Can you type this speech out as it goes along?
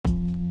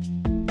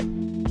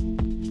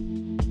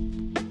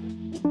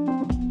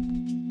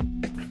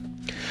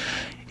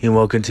And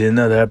welcome to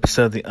another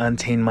episode of the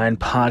Untamed Mind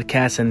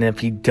Podcast. And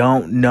if you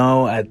don't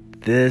know, at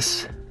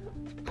this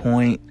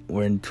point,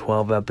 we're in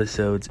 12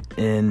 episodes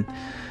in.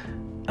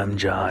 I'm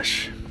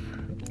Josh.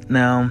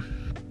 Now,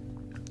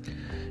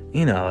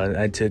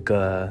 I took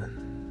a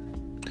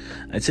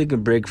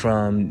break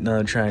from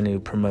trying to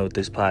promote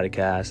this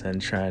podcast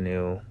and trying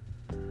to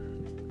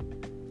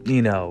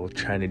do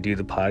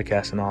the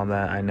podcast and all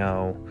that. I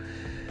know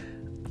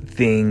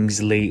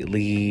things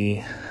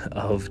lately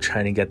of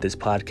trying to get this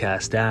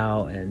podcast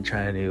out and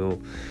trying to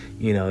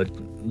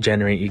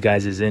generate you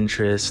guys'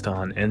 interest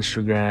on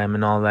Instagram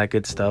and all that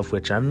good stuff,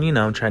 which I'm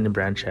trying to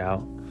branch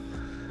out.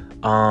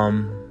 I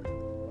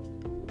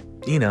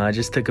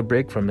just took a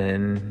break from it,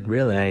 and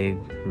I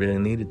really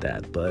needed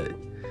that. But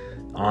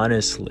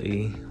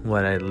honestly,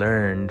 what I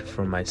learned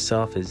from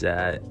myself is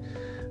that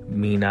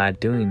me not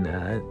doing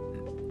that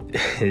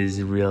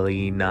is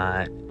really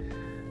not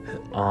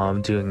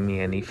doing me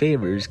any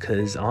favors,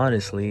 because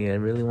honestly I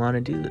really want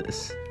to do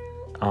this,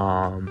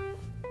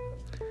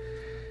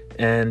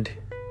 and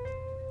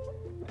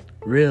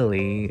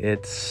really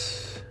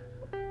it's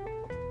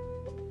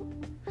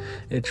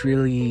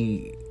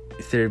really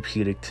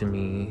therapeutic to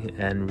me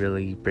and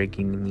really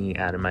breaking me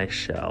out of my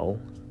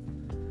shell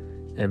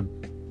and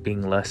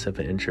being less of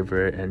an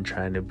introvert and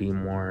trying to be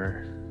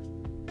more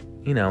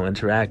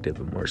interactive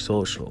and more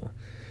social.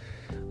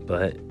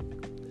 But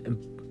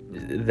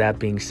that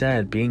being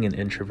said, being an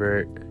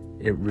introvert,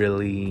 it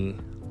really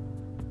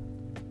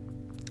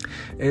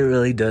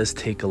does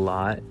take a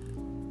lot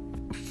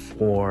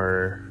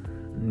for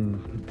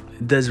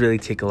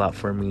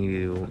me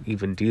to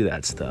even do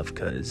that stuff,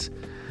 because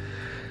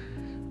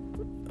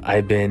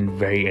I've been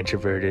very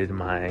introverted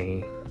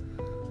mostly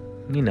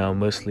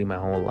my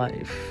whole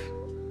life,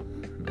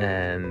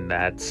 and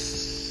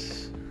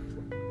that's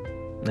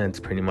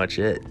pretty much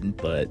it.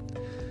 But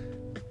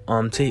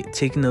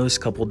taking those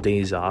couple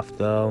days off,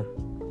 though,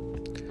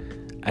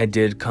 I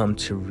did come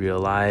to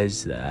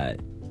realize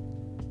that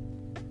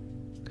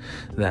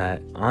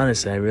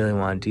honestly I really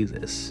want to do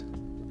this.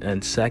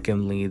 And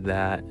secondly,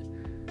 that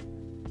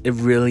it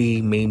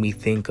really made me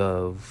think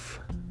of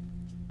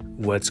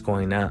what's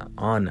going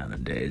on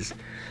nowadays.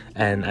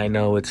 And I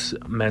know it's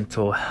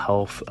Mental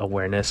Health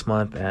Awareness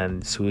Month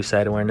and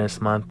Suicide Awareness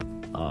Month,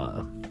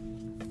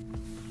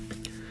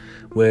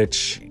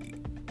 which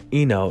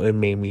it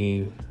made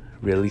me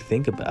really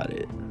think about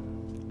it.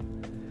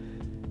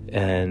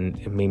 And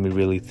it made me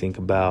really think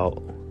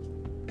about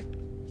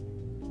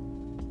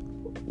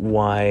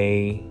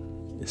why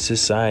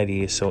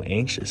society is so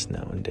anxious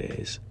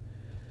nowadays.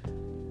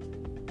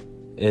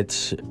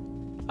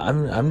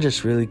 I'm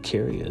just really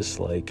curious.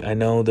 Like, I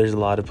know there's a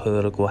lot of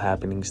political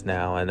happenings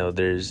now. I know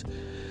there's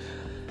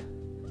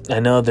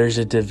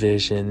a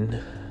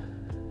division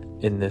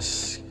in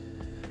this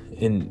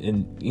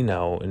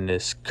in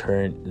this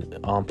current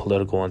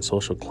political and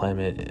social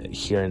climate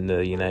here in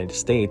the United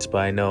States, but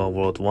I know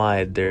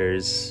worldwide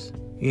there's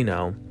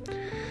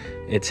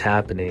it's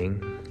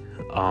happening,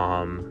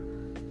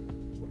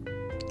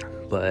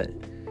 but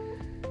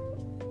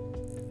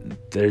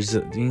there's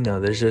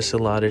just a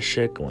lot of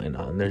shit going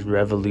on. There's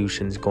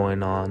revolutions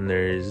going on,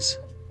 there's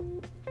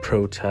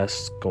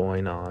protests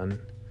going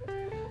on,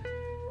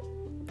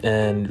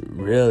 and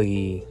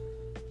really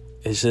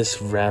it just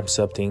ramps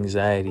up the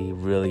anxiety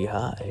really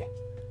high.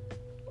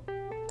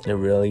 It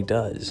really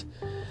does.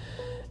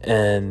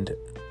 And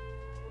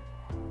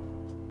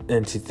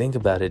to think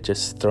about it,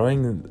 just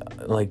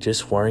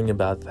worrying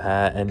about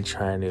that and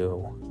trying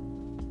to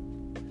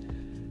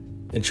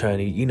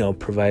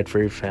provide for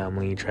your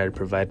family, try to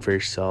provide for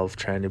yourself,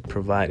 trying to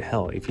provide,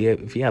 hell, if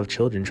you have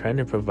children, trying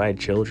to provide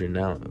children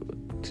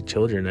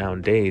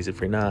nowadays, if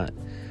you're not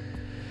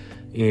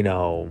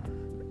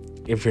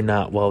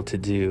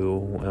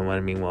well-to-do. And what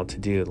I mean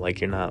well-to-do, like,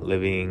 you're not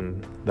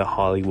living the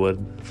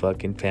Hollywood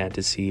fucking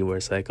fantasy where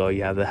it's like, oh,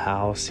 you have the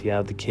house, you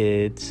have the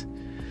kids,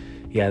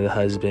 you have the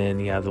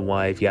husband, you have the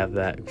wife, you have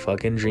that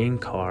fucking dream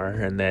car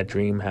and that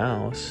dream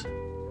house.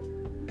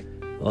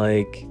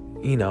 Like,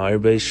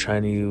 everybody's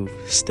trying to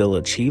still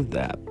achieve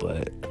that,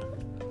 but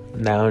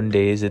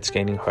nowadays it's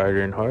getting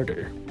harder and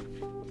harder.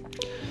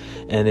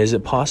 And is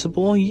it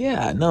possible?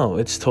 Yeah, no,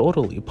 it's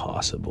totally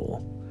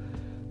possible.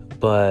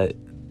 But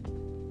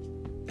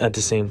at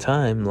the same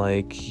time,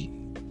 like,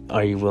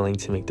 are you willing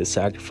to make the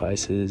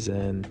sacrifices,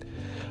 and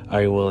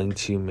are you willing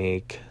to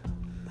make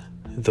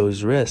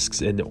those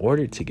risks in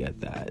order to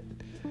get that?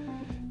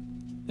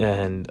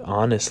 And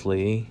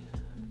honestly,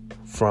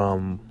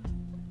 from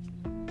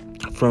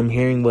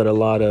hearing what a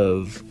lot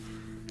of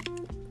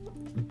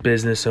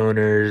business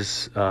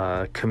owners,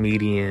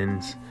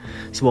 comedians,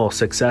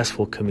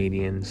 successful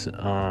comedians,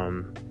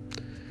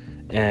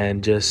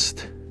 and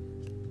just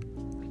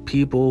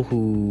people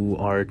who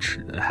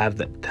have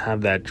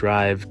that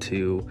drive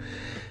to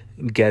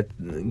get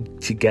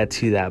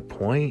to that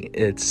point,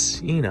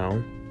 it's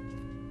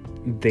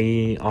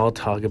they all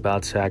talk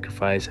about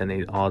sacrifice, and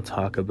they all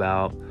talk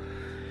about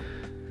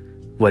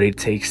what it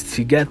takes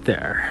to get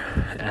there.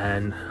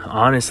 And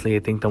honestly, I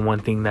think the one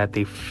thing that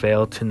they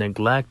fail to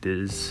neglect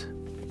is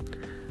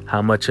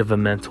how much of a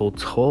mental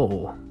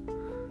toll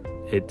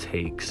it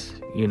takes,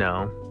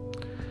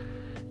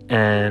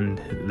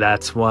 and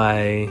that's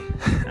why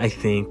I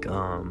think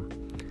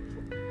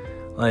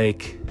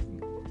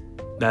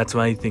that's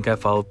why I think I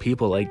follow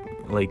people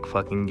like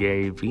fucking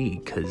Gary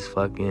Vee, because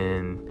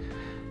fucking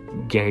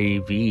Gary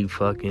Vee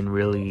fucking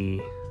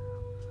really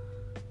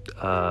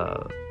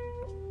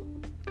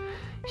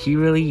he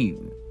really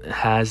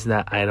has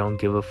that I don't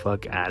give a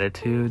fuck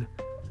attitude.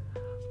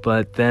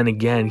 But then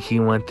again, he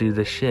went through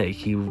the shit.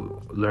 He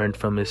learned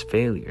from his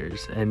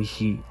failures, and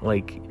he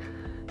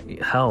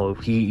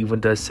even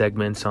does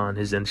segments on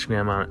his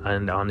Instagram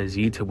and on his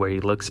YouTube where he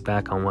looks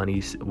back on what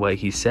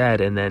he said,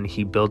 and then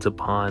he builds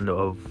upon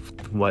of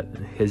what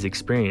his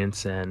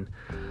experience and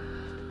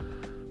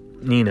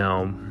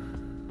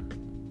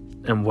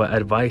and what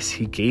advice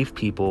he gave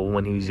people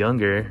when he was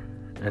younger,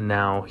 and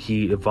now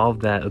he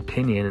evolved that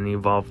opinion and he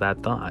evolved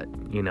that thought,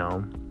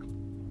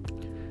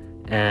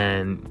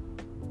 and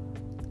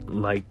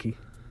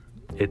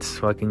it's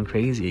fucking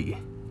crazy,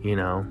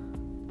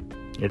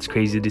 It's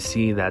crazy to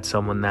see that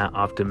someone that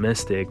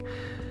optimistic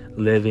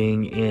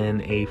living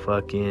in a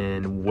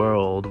fucking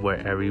world where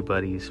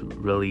everybody's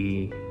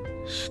really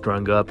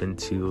strung up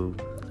into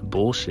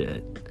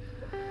bullshit.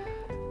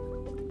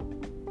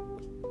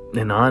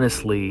 And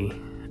honestly,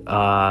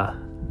 I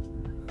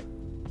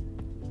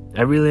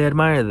really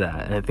admire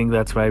that. And I think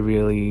that's why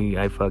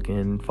I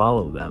fucking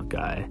follow that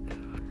guy.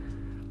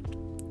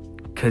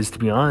 Because to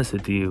be honest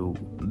with you,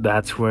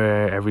 that's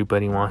where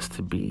everybody wants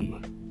to be.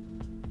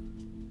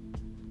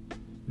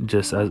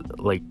 Just as,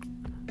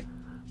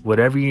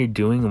 whatever you're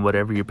doing and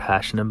whatever you're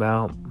passionate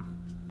about,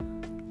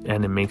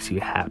 and it makes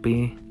you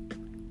happy,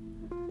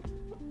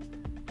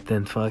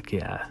 then fuck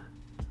yeah,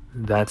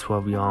 that's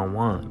what we all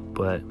want.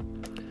 But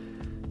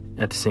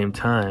at the same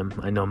time,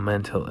 I know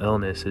mental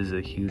illness is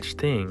a huge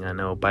thing. I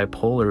know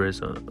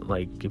bipolarism,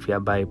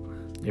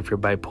 if you're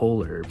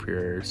bipolar, if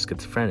you're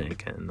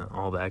schizophrenic, and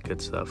all that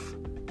good stuff,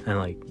 and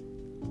I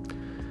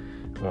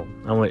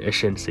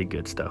shouldn't say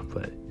good stuff,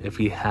 but if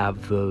you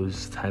have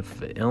those type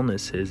of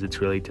illnesses,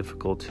 it's really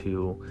difficult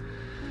to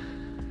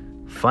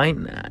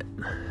find that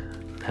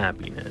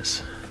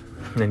happiness,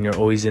 and you're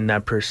always in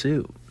that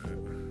pursuit.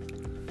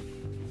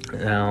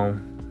 Now,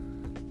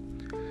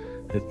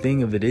 the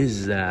thing of it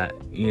is that,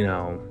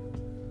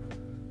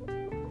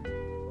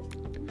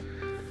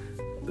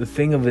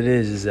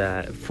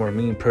 for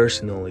me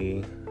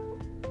personally,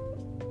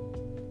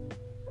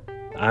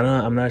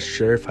 I'm not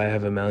sure if I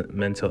have a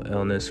mental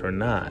illness or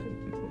not,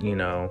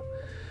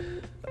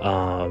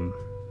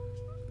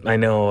 I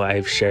know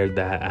I've shared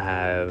that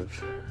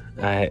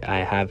I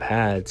have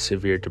had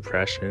severe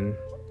depression,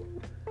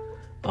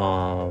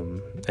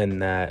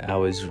 and that I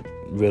was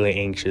really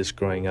anxious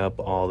growing up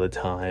all the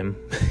time,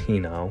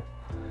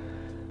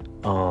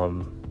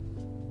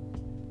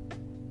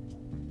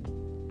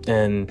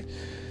 and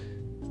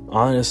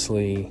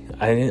honestly,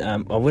 I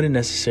wouldn't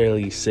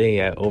necessarily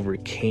say I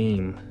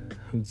overcame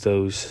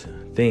those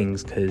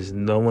things, because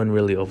no one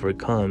really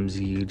overcomes.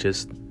 You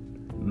just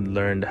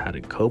learned how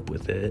to cope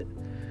with it,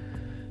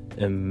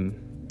 and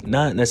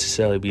not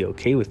necessarily be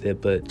okay with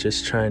it, but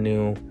just trying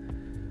to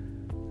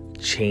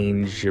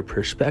change your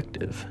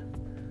perspective.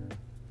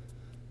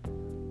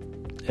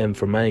 And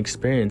from my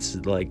experience,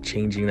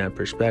 changing that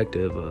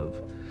perspective of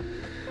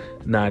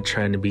not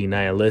trying to be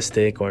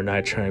nihilistic or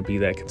not trying to be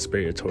that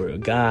conspiratorial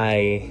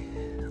guy,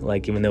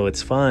 even though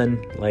it's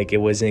fun, it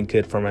wasn't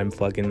good for my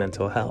fucking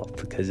mental health,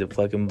 because it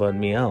fucking bummed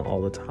me out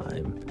all the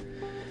time.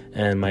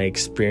 And my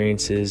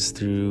experiences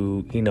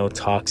through,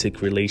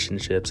 toxic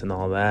relationships and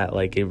all that,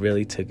 it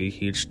really took a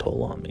huge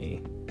toll on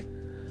me,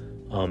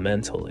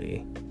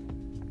 mentally.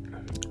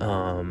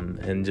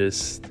 And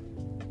just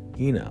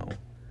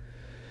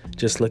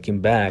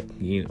looking back,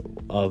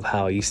 of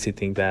how I used to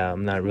think that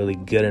I'm not really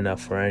good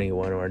enough for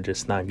anyone, or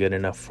just not good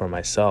enough for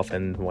myself,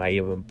 and why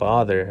even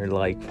bother,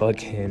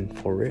 fucking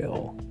for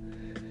real.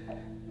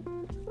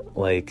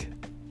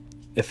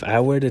 If I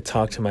were to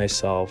talk to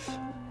myself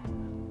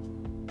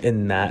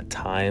in that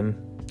time,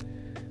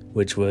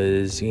 which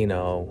was,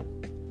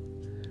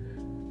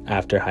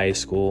 after high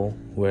school,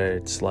 where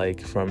it's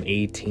from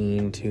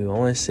 18 to, I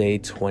want to say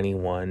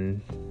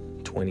 21,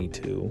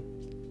 22,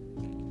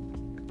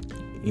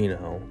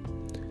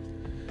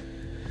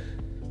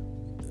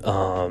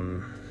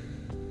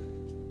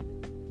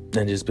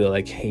 and just be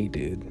like, hey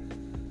dude,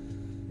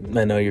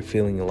 I know you're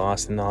feeling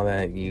lost and all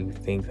that, you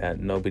think that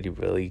nobody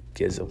really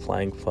gives a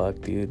flying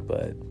fuck, dude,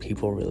 but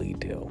people really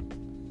do,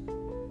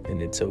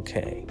 and it's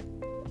okay.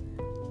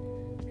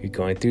 You're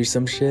going through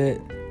some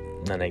shit,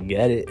 and I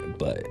get it,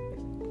 but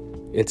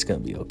it's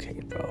gonna be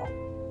okay, bro.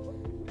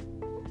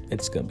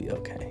 It's gonna be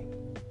okay.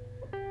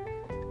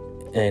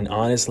 And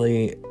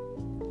honestly,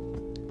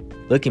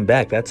 looking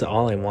back, that's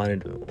all I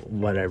wanted,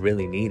 what I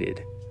really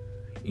needed.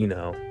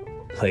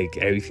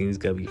 Everything's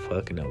gonna be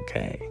fucking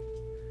okay.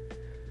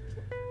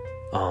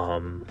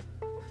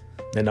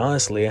 And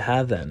honestly, I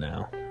have that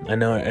now. I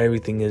know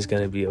everything is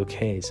gonna be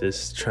okay. It's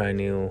just trying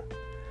to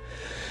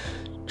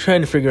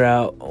figure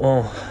out,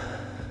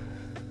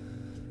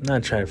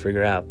 not trying to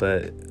figure out,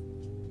 but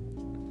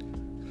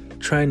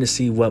trying to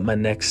see what my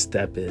next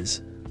step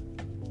is.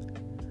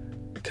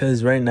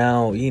 Because right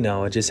now,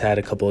 I just had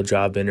a couple of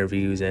job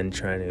interviews and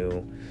trying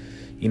to,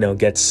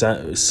 get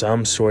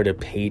some sort of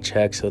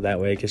paycheck so that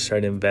way I can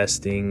start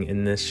investing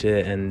in this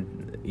shit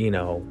and,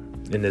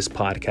 in this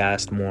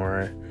podcast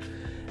more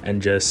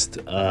and just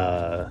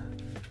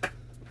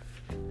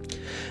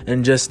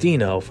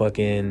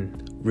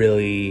fucking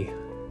really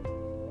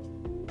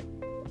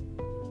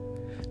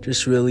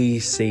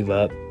save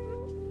up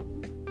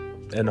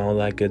and all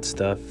that good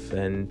stuff,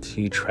 and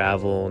to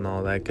travel and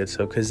all that good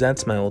stuff, because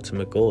that's my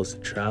ultimate goal, is to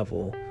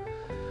travel,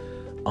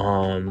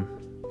 and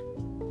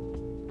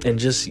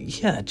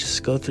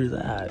just go through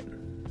that,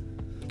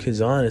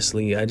 because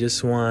honestly, I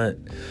just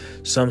want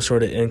some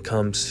sort of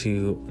income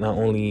to not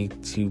only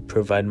to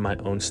provide my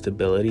own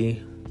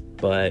stability,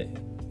 but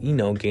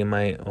gain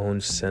my own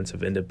sense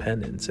of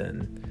independence.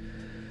 And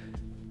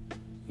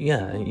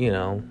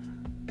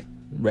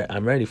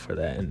I'm ready for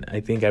that, and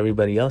I think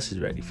everybody else is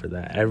ready for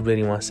that.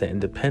 Everybody wants that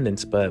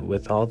independence, but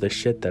with all the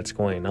shit that's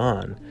going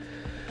on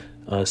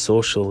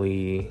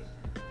socially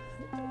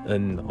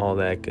and all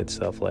that good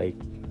stuff, like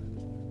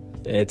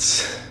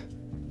it's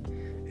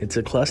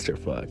a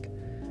clusterfuck.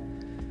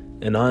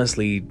 And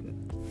honestly,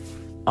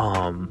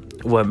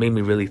 what made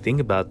me really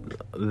think about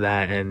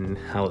that and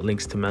how it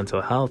links to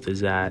mental health is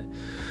that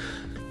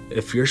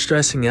if you're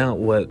stressing out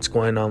what's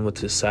going on with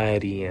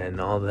society and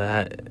all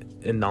that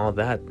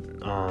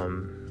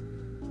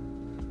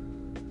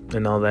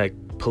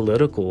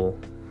political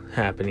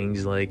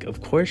happenings, like,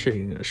 of course you're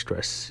gonna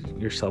stress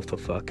yourself the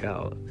fuck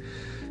out.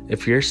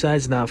 If your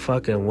side's not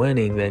fucking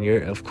winning, then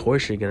of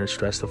course you're gonna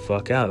stress the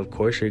fuck out. Of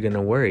course you're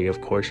gonna worry.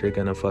 Of course you're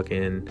gonna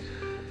fucking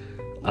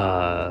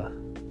of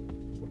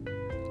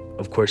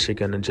course you're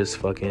gonna just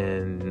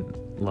fucking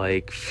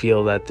like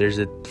feel that there's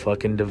a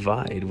fucking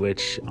divide,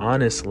 which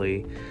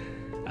honestly,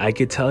 I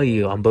could tell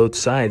you on both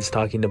sides,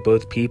 talking to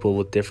both people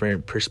with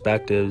different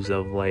perspectives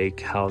of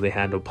like how they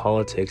handle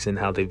politics and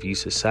how they view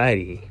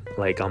society,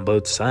 like on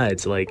both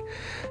sides, like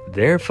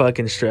they're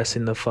fucking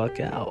stressing the fuck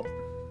out.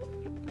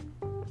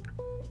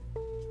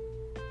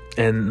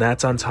 And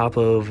that's on top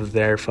of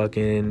their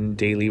fucking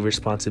daily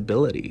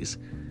responsibilities,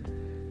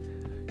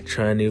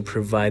 trying to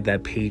provide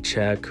that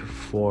paycheck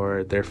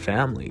for their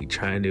family,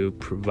 trying to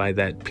provide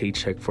that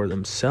paycheck for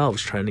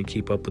themselves, trying to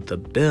keep up with the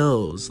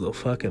bills, the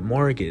fucking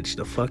mortgage,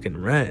 the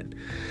fucking rent.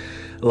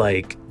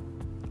 Like,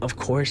 of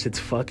course it's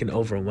fucking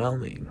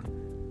overwhelming.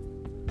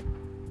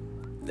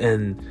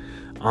 And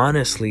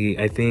honestly,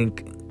 I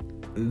think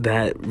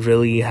that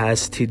really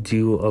has to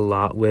do a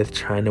lot with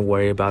trying to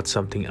worry about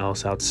something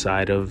else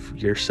outside of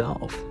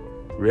yourself,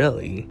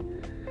 really.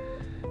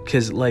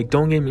 Because, like,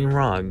 don't get me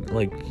wrong,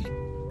 like,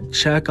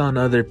 check on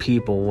other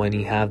people when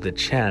you have the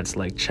chance.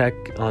 Like, check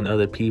on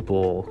other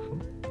people,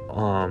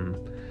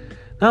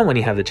 not when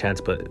you have the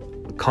chance,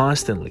 but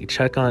constantly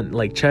check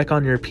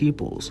on your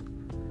peoples.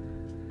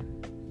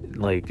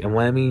 Like, and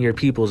when I mean your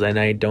peoples, and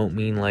I don't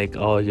mean like,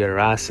 oh, your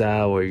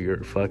raza or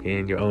your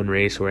fucking your own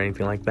race or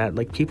anything like that.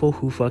 Like, people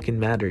who fucking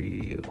matter to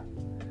you,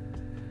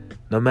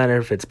 no matter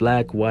if it's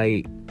black,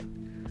 white,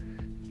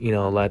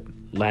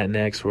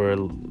 Latinx or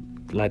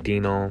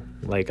Latino.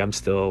 Like, I'm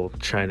still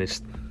trying to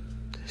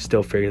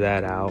still figure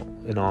that out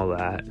and all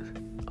that,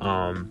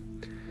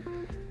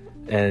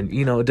 and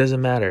it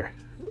doesn't matter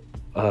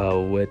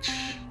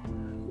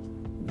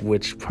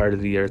which part of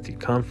the earth you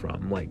come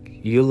from. Like,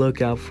 you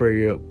look out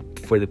for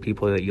the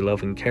people that you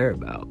love and care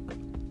about,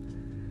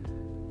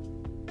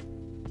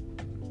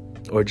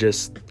 or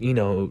just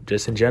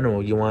in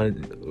general, you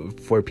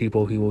want for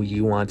people who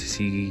you want to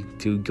see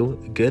do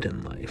good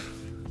in life.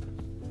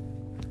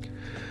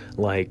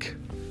 Like,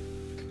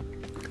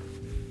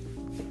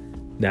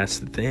 that's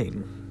the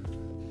thing.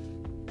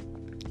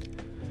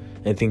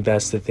 I think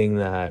that's the thing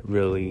that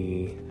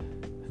really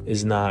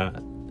is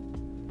not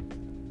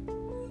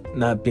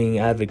being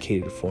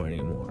advocated for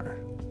anymore.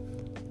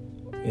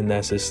 And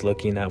that's just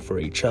looking out for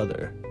each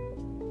other,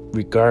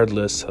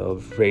 regardless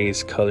of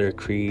race, color,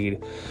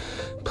 creed,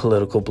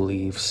 political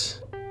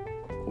beliefs,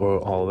 or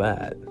all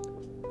that.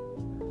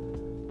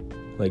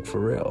 Like, for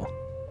real.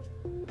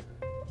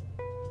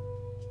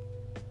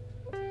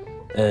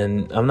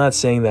 And I'm not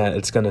saying that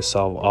it's going to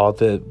solve all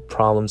the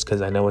problems,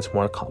 because I know it's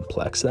more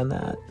complex than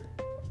that.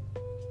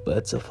 But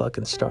it's a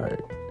fucking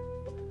start.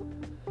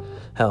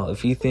 Hell,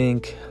 if you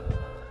think,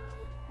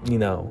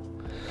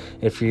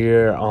 if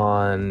you're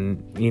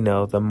on,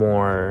 the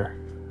more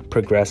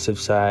progressive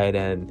side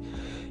and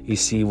you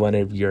see one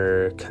of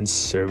your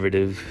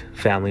conservative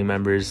family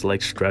members,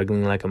 like,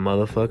 struggling like a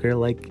motherfucker,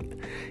 like,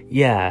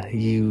 yeah,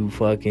 you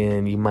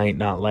might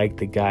not like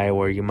the guy,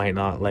 or you might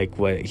not like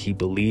what he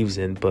believes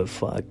in, but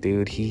fuck,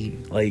 dude, he,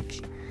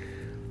 like,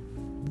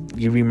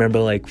 you remember,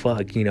 like,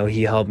 fuck,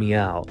 he helped me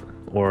out,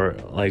 or,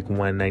 like,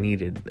 when I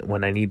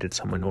needed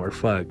someone, or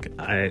fuck,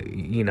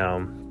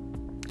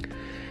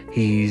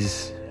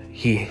 he's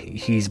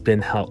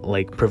been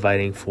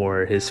providing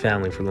for his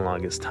family for the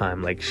longest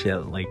time, like,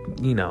 shit, like,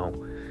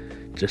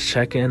 just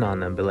check in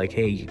on them, be like,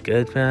 hey, you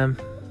good, fam?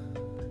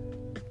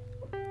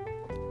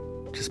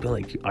 Just be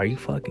like, are you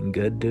fucking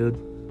good, dude?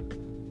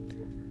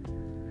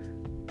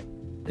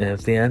 And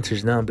if the answer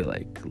is no, I'll be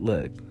like,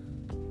 look,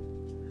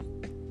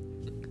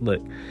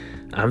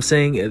 I'm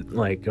saying it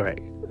like, all right,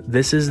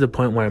 this is the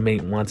point where I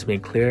want to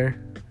make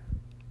clear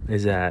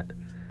is that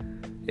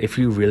if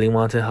you really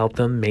want to help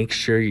them, make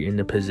sure you're in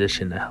a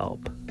position to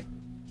help.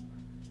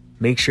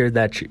 Make sure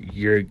that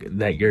you're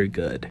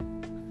good.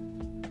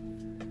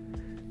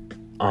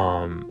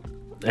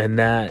 And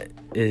that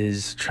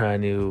is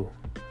trying to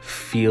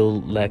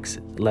feel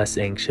less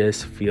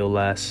anxious, feel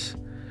less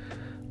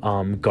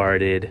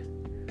guarded.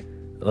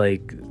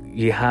 Like,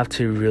 you have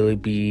to really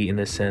be, in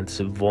a sense,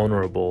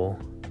 vulnerable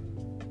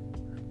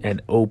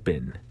and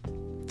open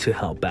to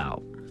help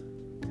out.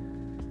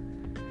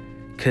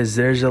 Because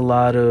there's a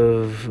lot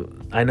of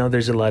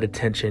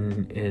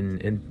tension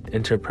in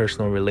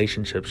interpersonal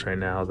relationships right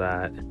now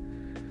that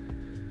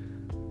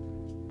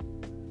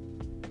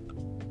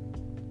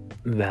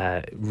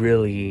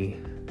really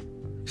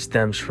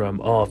stems from,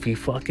 oh, if you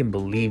fucking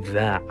believe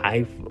that,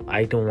 I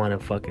don't want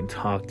to fucking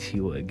talk to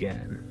you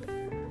again.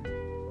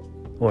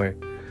 Or,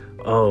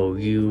 oh,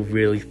 you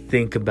really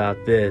think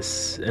about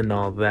this and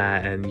all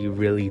that, and you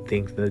really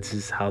think this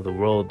is how the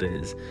world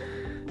is,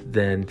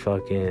 then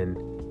fucking,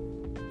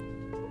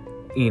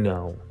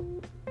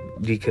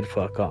 you could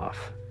fuck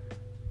off.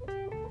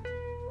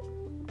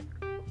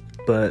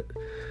 But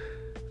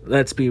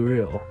let's be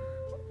real.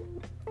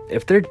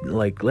 If they're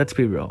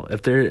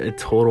a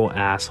total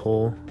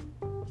asshole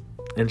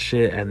and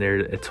shit, and they're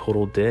a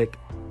total dick,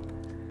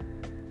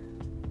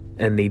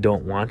 and they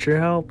don't want your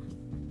help,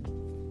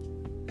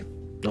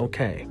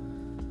 okay,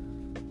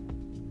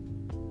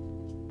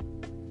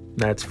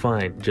 that's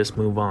fine. Just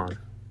move on.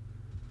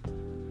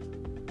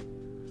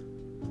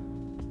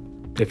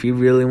 If you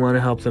really want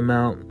to help them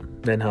out,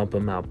 then help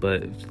them out.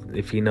 But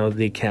if you know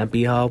they can't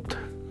be helped,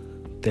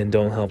 then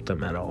don't help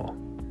them at all.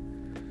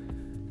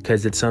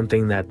 Because it's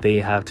something that they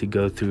have to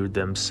go through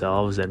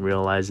themselves and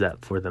realize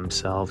that for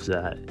themselves,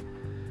 that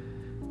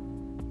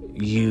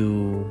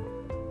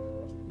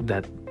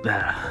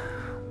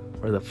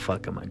where the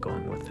fuck am I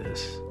going with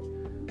this?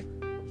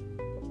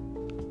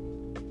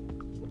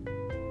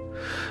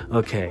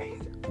 Okay,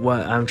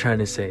 what I'm trying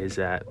to say is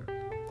that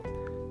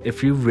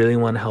if you really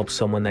want to help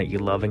someone that you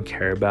love and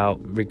care about,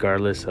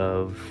 regardless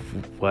of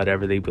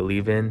whatever they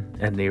believe in,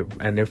 and they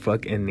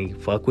fuck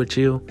with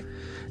you,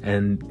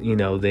 and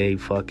they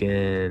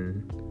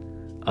fucking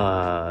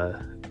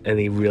and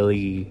they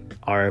really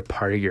are a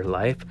part of your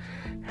life,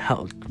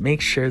 hell,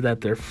 make sure that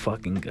they're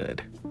fucking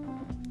good.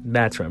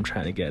 That's what I'm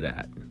trying to get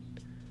at.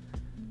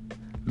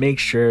 Make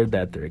sure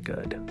that they're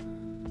good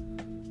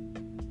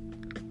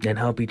and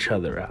help each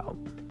other out.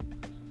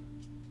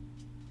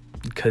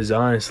 Because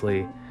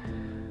honestly,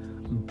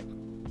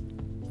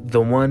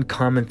 the one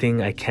common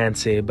thing I can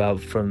say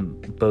about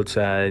from both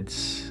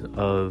sides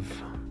of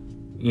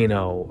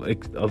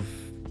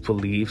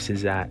beliefs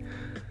is that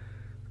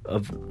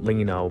of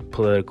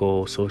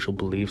political, social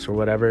beliefs or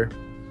whatever,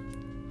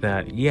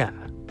 that yeah,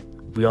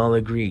 we all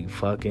agree,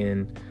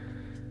 fucking,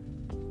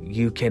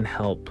 you can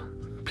help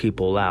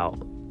people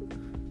out.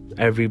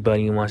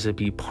 Everybody wants to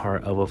be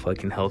part of a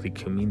fucking healthy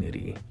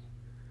community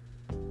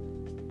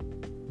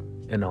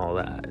and all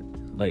that.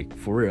 Like,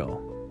 for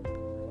real.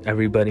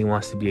 Everybody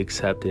wants to be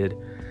accepted.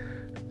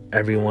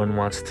 Everyone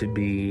wants to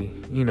be,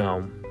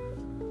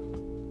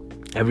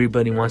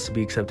 everybody wants to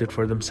be accepted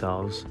for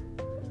themselves.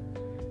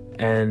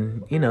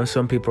 And,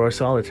 some people are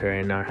solitary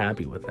and are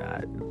happy with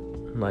that.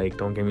 Like,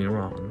 don't get me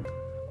wrong.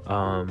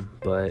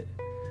 But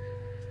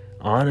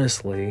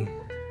honestly,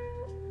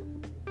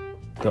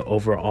 the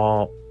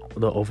overall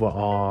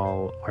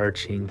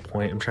arching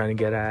point I'm trying to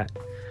get at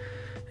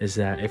is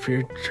that if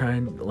you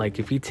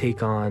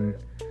take on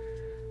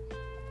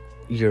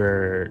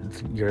your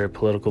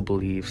political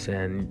beliefs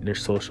and your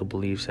social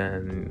beliefs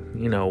and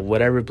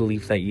whatever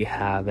belief that you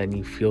have, and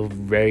you feel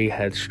very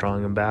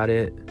headstrong about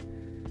it,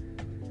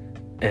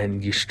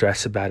 and you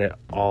stress about it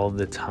all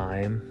the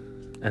time,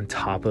 on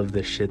top of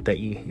the shit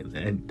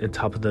on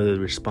top of the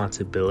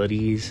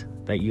responsibilities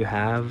that you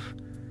have,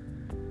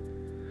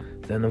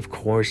 then of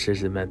course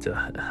there's a mental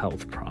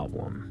health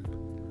problem.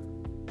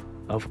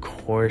 Of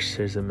course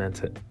there's a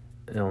mental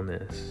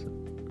illness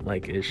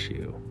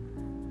issue.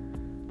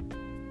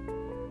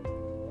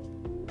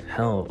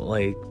 Hell,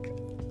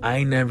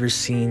 I never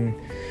seen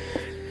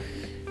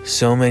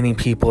so many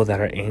people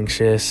that are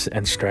anxious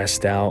and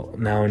stressed out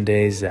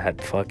nowadays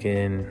that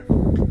fucking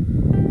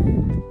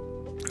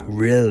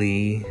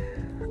really,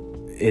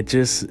 it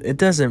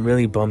doesn't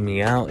really bum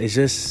me out. It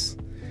just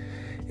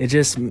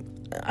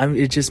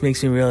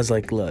makes me realize,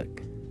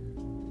 look,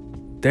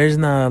 there's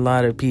not a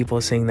lot of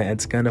people saying that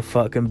it's gonna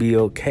fucking be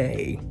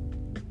okay.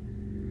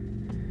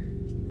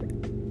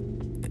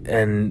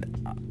 And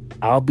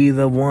I'll be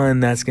the one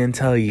that's gonna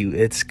tell you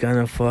it's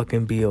gonna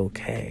fucking be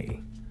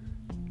okay.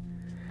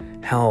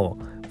 Hell,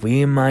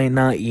 we might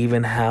not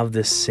even have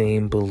the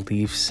same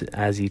beliefs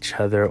as each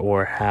other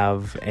or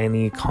have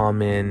any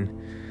common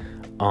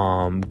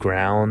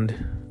ground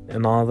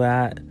and all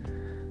that.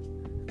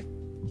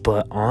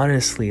 But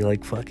honestly,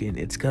 fucking,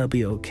 it's gonna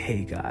be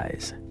okay,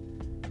 guys.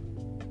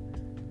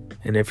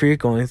 And if you're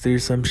going through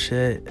some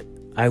shit,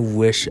 I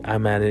wish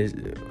I'm at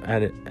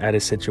a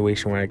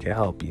situation where I can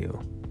help you.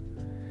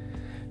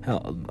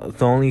 Hell,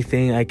 the only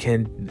thing I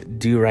can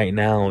do right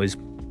now is,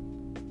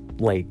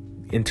 like,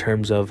 in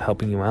terms of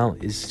helping you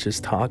out, is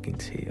just talking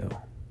to you.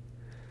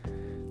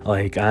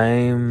 Like,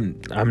 I'm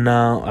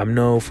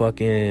no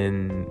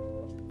fucking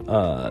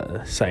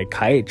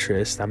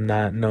psychiatrist. I'm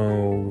not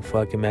no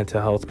fucking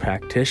mental health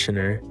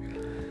practitioner.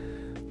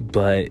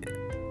 But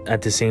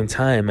at the same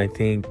time, I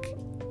think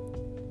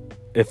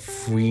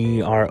if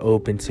we are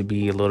open to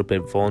be a little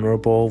bit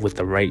vulnerable with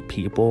the right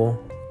people,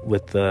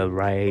 with the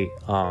right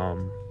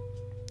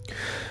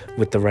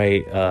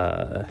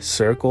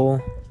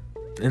circle,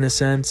 in a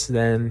sense,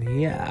 then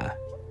yeah,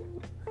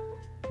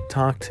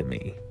 talk to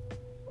me.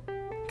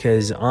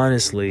 Because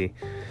honestly,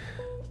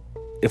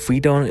 if we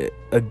don't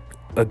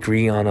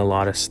agree on a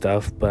lot of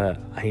stuff, but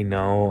I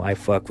know I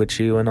fuck with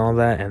you and all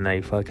that, and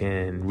I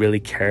fucking really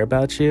care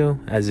about you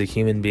as a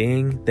human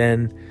being,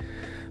 then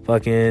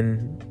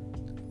fucking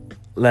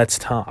let's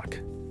talk.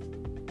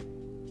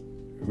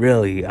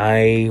 Really,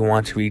 I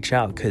want to reach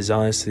out, because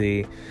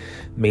honestly,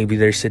 maybe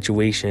there's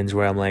situations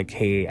where I'm like,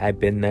 hey, I've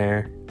been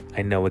there,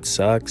 I know it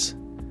sucks,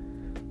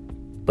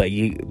 but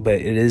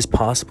it is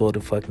possible to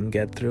fucking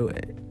get through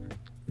it.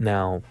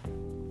 Now,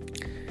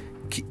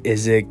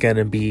 is it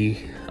gonna be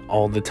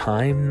all the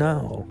time?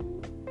 No,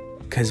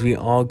 because we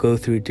all go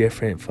through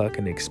different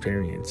fucking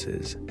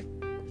experiences.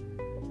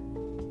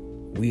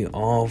 We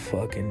all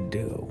fucking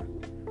do.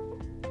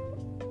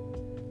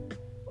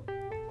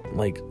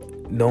 Like,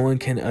 no one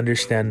can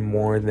understand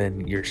more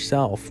than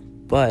yourself,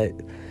 but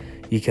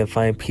you can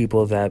find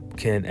people that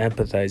can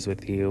empathize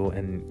with you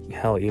and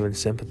hell, even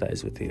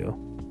sympathize with you.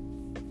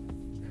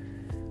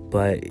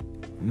 But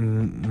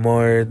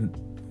more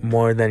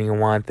than you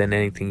want than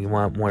anything, you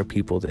want more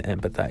people to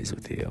empathize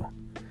with you.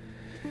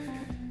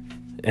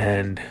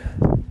 And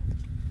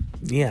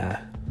yeah,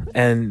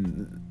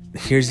 and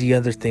here's the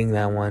other thing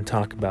that I want to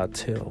talk about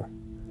too.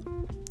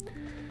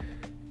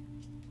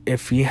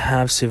 If you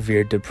have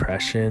severe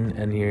depression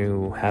and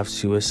you have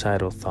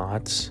suicidal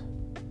thoughts,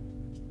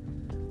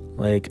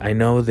 like, I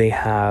know they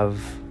have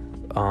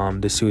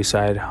the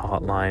suicide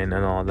hotline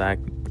and all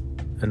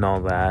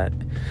that.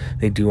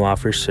 They do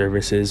offer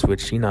services,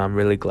 which, I'm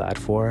really glad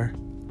for.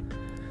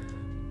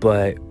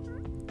 But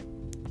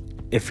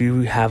if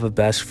you have a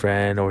best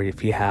friend, or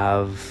if you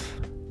have,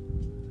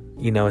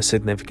 a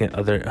significant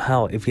other,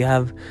 hell, if you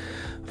have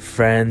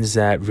friends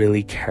that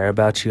really care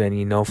about you, and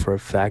you know for a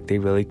fact they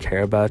really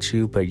care about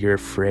you, but you're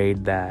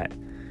afraid that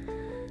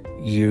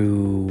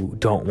you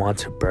don't want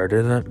to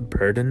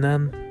burden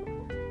them,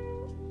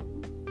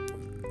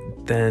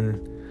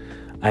 then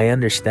I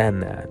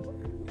understand that.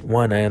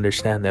 One, I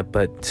understand that,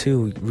 but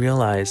two,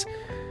 realize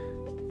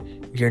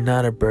you're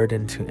not a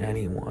burden to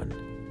anyone.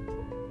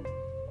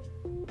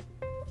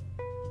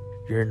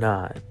 You're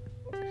not.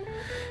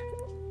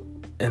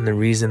 And the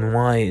reason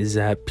why is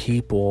that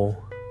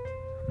people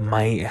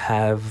might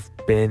have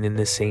been in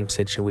the same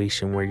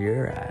situation where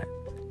you're at,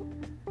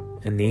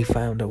 and they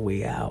found a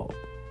way out.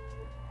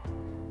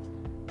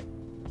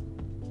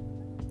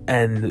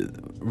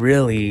 And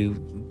really,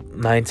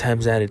 9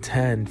 times out of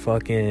 10,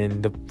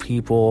 fucking the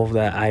people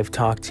that I've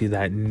talked to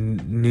that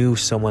knew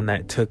someone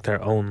that took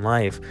their own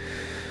life,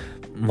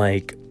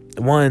 like,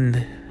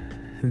 one,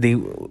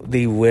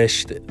 they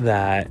wished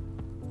that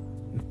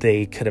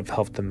they could have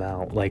helped them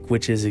out, like,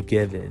 which is a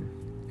given.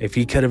 If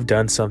you could have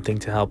done something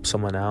to help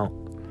someone out,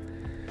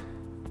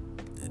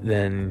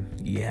 then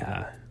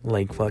yeah,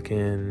 like,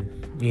 fucking,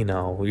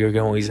 you're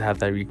gonna always have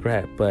that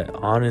regret. But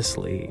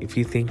honestly, if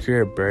you think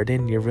you're a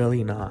burden, you're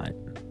really not.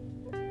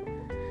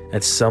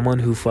 As someone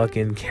who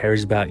fucking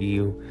cares about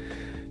you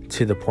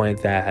to the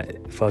point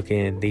that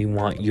fucking they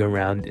want you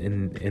around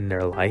in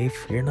their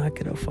life, you're not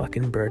gonna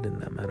fucking burden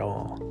them at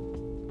all.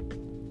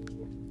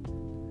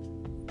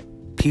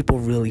 People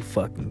really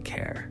fucking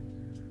care.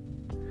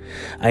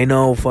 I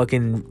know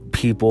fucking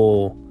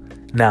people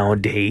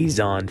nowadays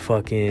on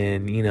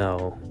fucking,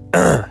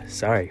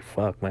 sorry,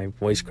 fuck, my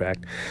voice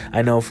cracked.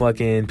 I know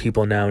fucking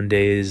people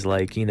nowadays,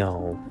 like,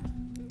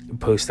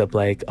 post up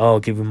like, oh,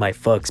 give me my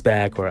fucks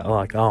back, or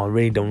like, oh, I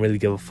really don't really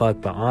give a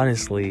fuck. But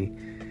honestly,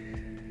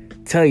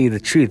 tell you the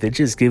truth, it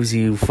just gives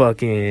you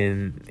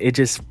fucking, it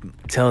just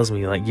tells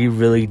me, like, you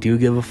really do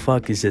give a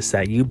fuck. It's just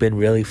that you've been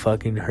really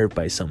fucking hurt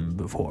by something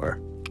before.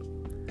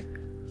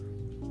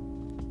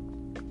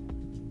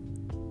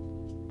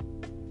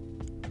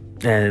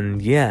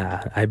 And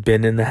yeah, I've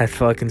been in that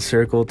fucking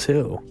circle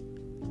too.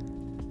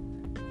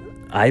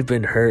 I've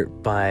been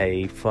hurt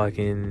by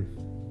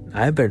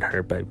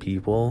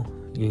people,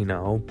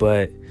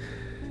 but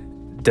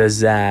does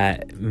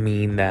that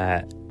mean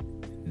that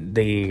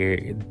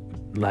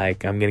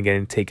I'm gonna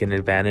get taken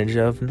advantage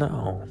of?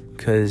 No,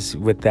 because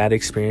with that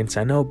experience,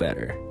 I know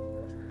better.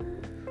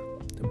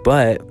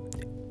 But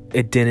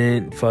it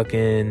didn't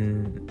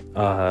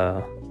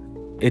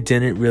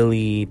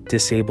really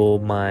disable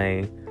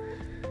my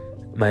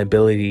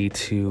ability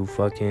to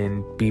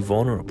fucking be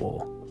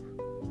vulnerable,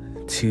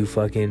 to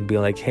fucking be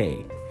like,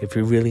 hey, if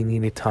you really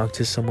need to talk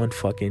to someone,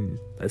 fucking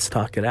let's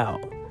talk it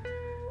out.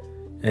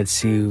 and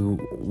see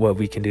what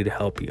we can do to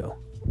help you.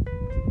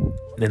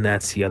 And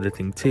that's the other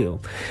thing too.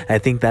 I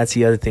think that's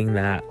the other thing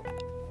that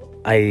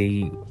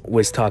I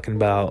was talking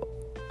about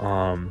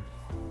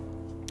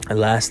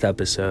last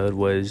episode,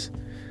 was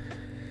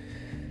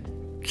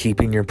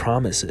keeping your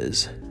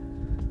promises.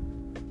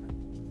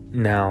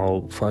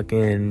 Now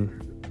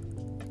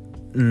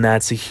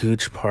that's a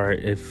huge part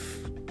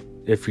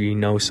if you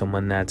know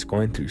someone that's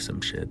going through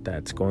some shit,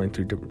 that's going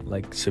through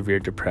like severe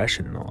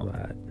depression and all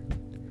that.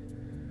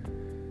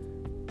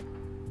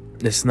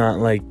 It's not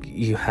like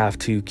you have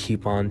to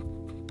keep on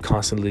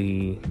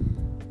constantly,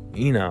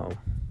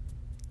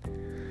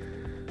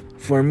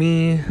 for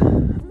me,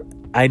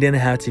 I didn't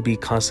have to be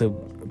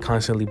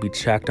constantly be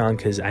checked on,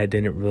 because I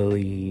didn't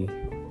really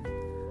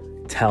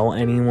tell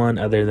anyone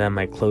other than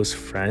my close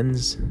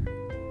friends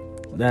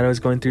that I was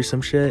going through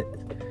some shit.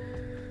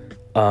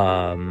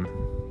 But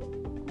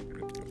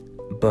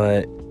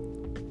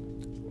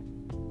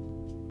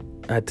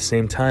at the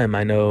same time,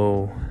 I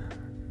know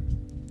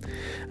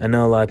a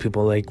lot of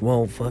people like,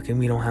 well, fucking,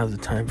 we don't have the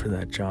time for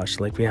that, Josh.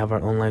 Like, we have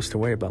our own lives to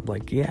worry about.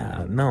 Like,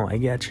 yeah, no, I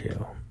get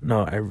you.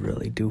 No, I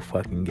really do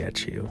fucking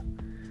get you.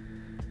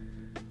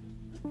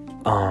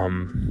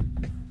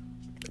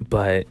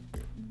 But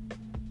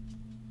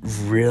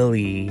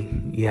really,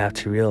 you have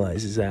to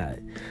realize is that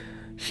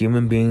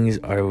human beings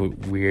are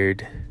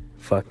weird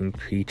fucking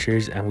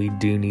creatures, and we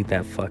do need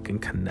that fucking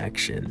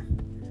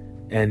connection.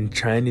 And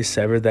trying to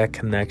sever that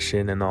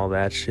connection and all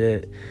that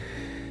shit,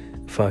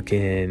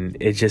 fucking,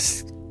 it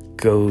just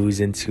goes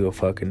into a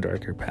fucking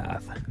darker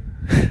path.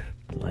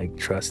 Like,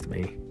 trust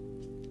me.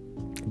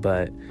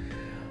 But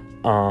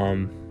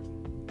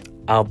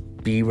I'll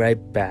be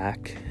right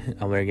back.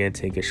 We're gonna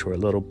take a short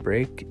little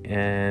break,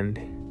 and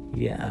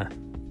yeah,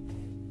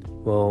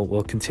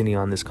 we'll continue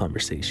on this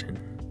conversation.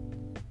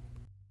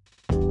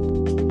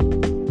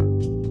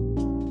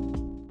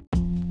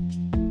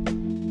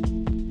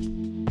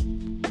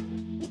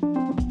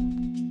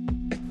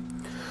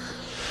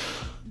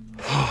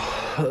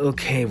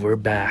 Okay, we're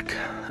back.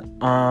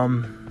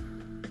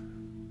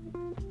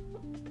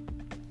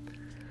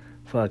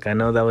 Fuck, I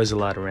know that was a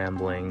lot of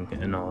rambling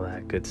and all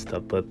that good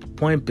stuff, but the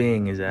point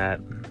being is that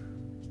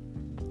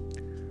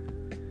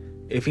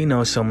if you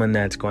know someone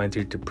that's going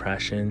through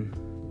depression,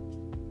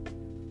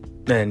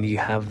 then you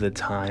have the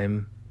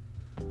time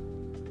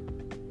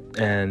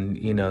and,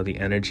 the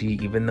energy,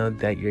 even though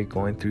that you're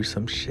going through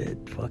some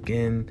shit,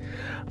 fucking,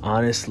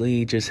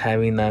 honestly, just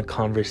having that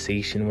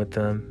conversation with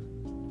them,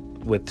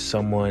 with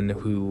someone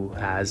who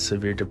has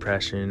severe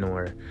depression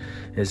or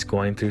is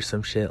going through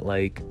some shit,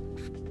 like,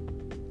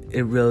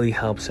 it really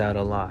helps out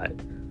a lot,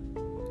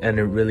 and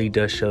it really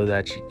does show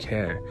that you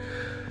care.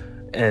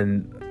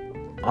 And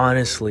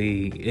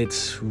honestly,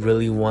 it's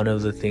really one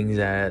of the things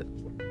that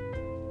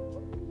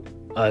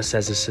us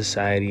as a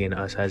society and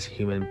us as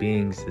human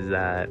beings is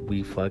that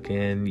we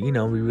fucking, we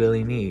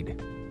really need.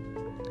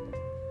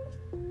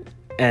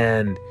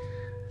 And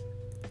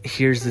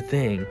here's the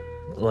thing,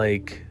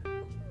 like,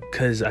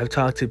 because I've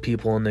talked to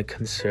people in the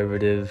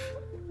conservative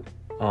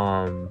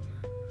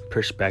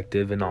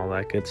perspective and all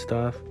that good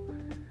stuff.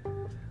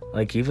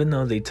 Like, even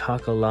though they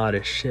talk a lot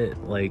of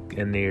shit, like,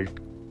 and they're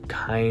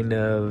kind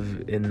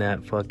of in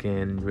that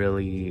fucking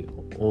really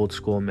old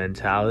school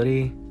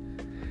mentality,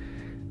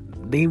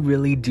 they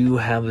really do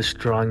have a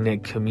strong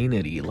knit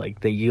community.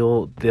 Like,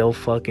 they'll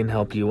fucking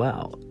help you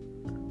out.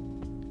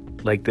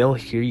 Like, they'll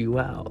hear you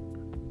out.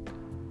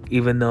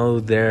 Even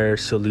though their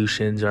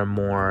solutions are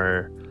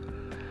more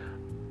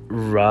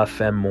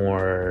rough and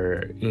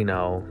more,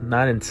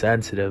 not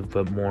insensitive,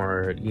 but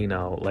more,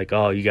 like,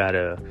 oh, you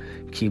gotta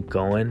keep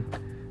going.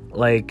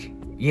 Like,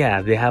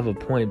 yeah, they have a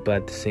point, but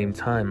at the same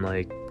time,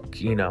 like,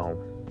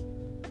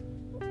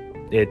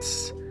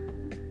 it's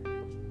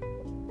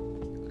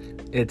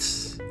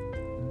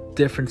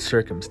different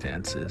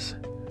circumstances.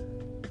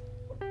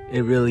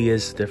 It really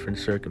is different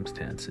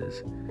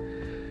circumstances.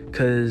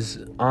 Because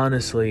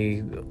honestly,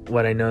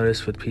 what I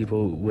notice with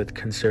people with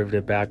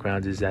conservative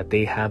backgrounds is that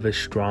they have a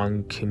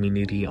strong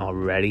community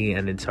already,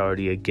 and it's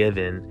already a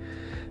given,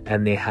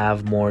 and they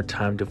have more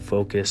time to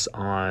focus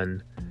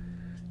on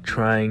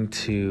trying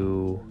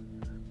to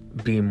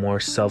be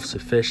more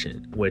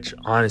self-sufficient, which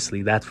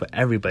honestly, that's what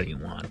everybody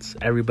wants.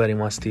 Everybody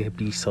wants to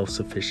be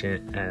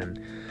self-sufficient and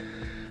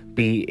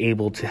be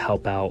able to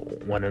help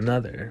out one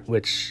another,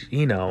 which,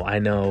 I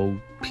know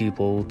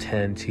people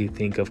tend to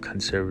think of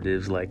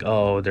conservatives like,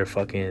 oh, they're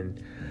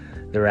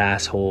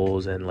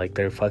assholes and like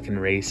they're fucking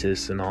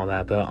racist and all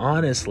that. But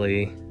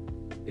honestly,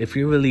 if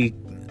you really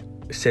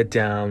sit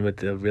down with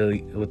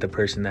the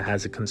person that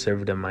has a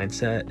conservative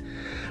mindset,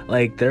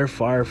 like, they're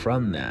far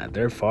from that.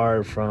 They're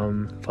far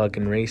from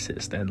fucking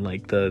racist. And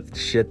like the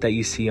shit that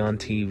you see on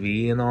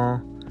TV and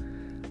all,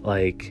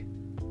 like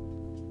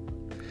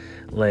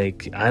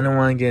I don't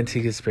want to get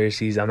into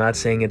conspiracies. I'm not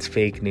saying it's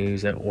fake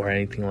news or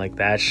anything like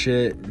that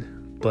shit,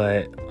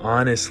 but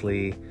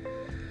honestly,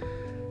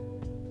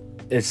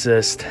 it's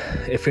just,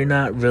 if you're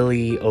not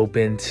really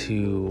open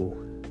to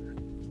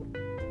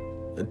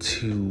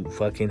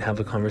fucking have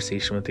a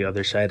conversation with the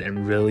other side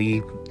and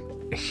really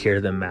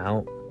hear them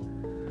out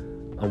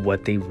on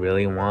what they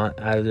really want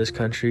out of this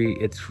country,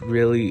 it's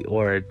really,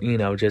 or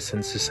just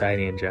in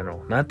society in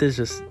general, not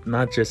just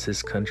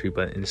this country,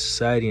 but in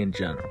society in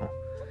general,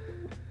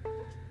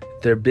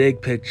 the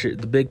big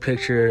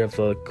picture of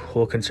the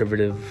whole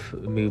conservative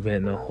movement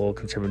and the whole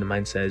conservative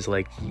mindset is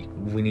like,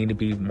 we need to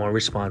be more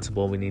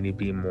responsible, we need to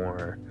be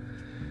more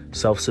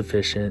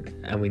self-sufficient,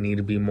 and we need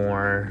to be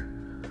more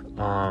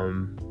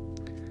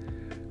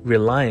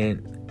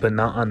reliant, but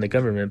not on the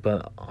government,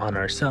 but on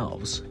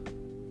ourselves.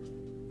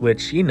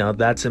 Which,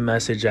 that's a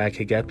message I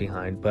could get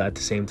behind. But at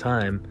the same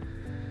time,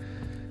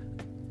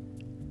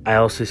 I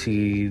also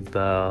see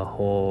the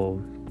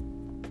whole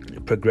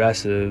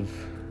progressive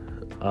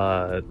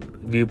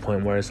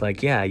viewpoint where it's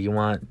like, yeah, you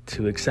want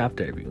to accept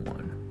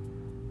everyone.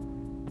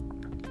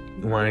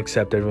 You want to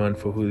accept everyone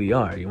for who they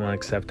are. You want to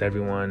accept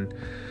everyone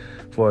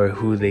for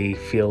who they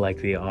feel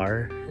like they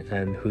are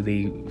and who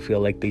they feel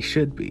like they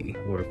should be,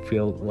 or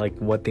feel like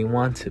what they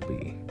want to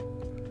be.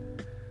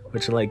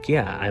 Which, like,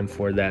 yeah, I'm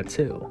for that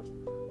too.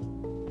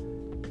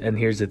 And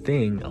here's the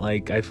thing,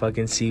 like, I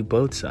fucking see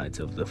both sides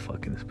of the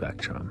fucking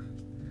spectrum.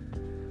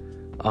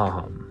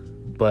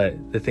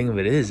 But the thing of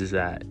it is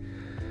that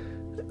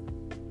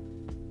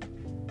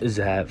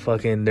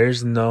fucking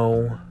there's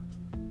no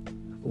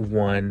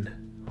one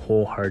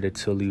wholehearted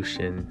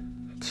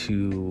solution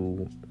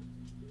to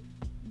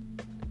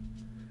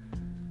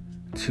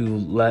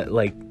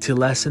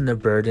lessen the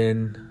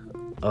burden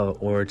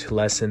or to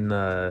lessen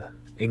the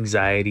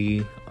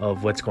anxiety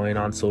of what's going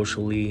on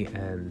socially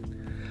and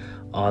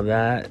all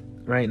that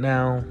right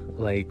now.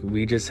 Like,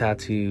 we just have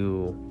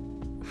to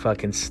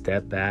fucking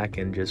step back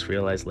and just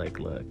realize, like,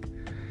 look,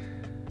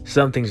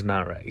 something's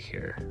not right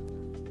here,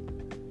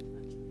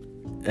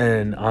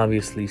 and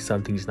obviously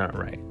something's not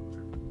right,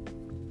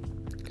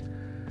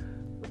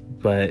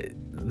 but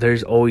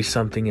there's always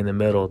something in the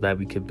middle that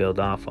we could build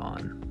off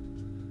on,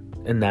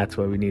 and that's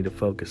what we need to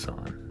focus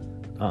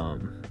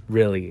on,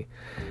 really.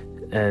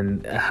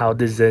 And how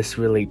does this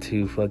relate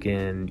to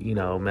fucking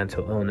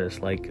mental illness?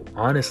 Like,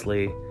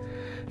 honestly,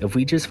 if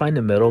we just find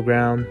the middle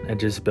ground and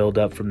just build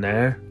up from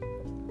there,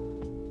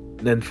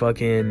 then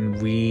fucking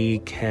we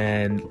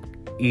can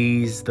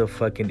ease the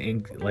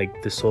fucking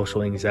the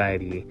social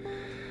anxiety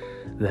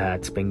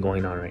that's been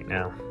going on right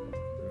now,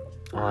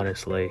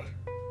 honestly.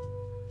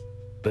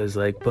 But it's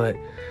like, but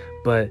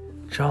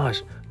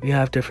Josh, we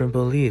have different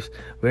beliefs,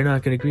 we're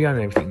not gonna agree on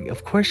everything.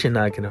 Of course you're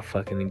not gonna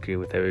fucking agree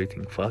with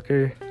everything,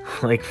 fucker.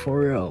 Like,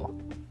 for real.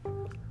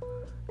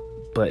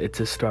 But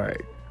it's a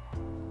start.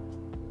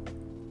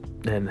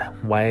 And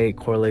why it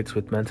correlates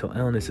with mental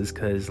illness is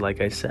because,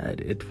 like I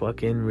said, it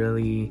fucking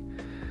really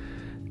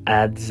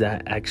adds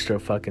that extra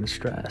fucking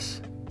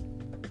stress.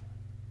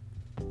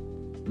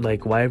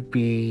 Like, why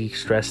be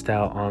stressed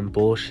out on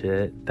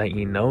bullshit that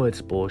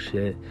it's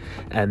bullshit,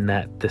 and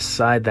that the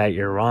side that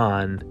you're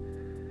on,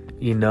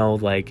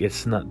 like,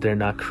 they're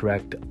not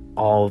correct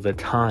all the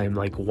time.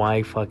 Like,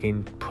 why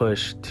fucking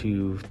push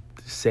to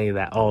say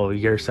that, oh,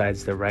 your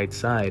side's the right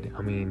side?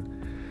 I mean,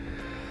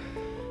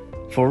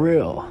 for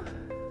real.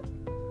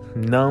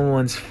 No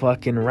one's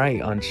fucking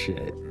right on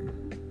shit.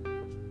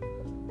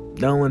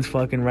 No one's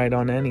fucking right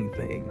on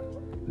anything.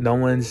 No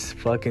one's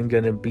fucking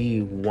gonna be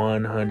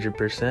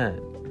 100%.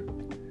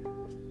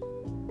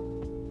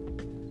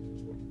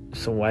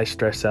 So why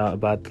stress out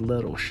about the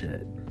little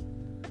shit?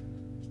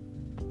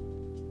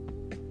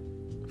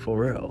 For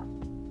real.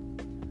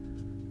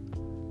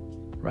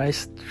 Why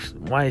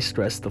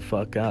stress the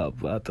fuck out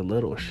about the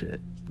little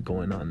shit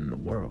going on in the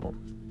world?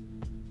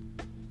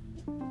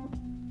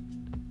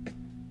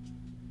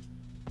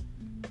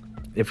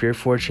 If you're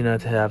fortunate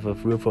to have a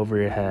roof over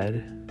your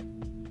head,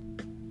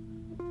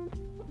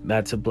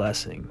 that's a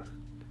blessing.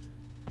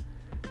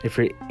 If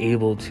you're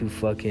able to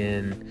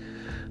fucking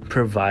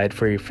provide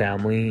for your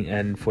family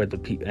and for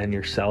and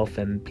yourself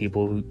and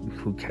people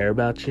who care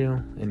about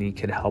you, and you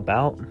can help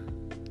out,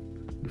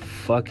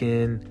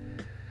 fucking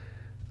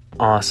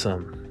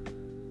awesome.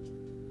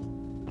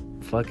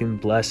 Fucking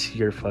bless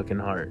your fucking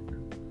heart.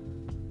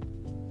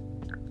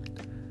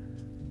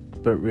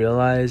 But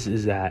realize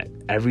is that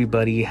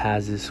everybody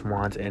has this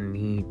want and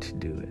need to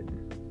do it.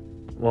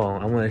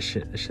 Well, I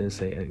shouldn't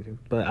say anything,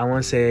 but I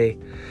want to say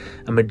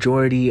a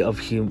majority of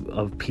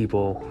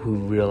people who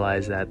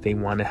realize that they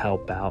want to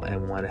help out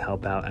and want to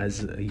help out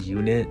as a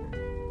unit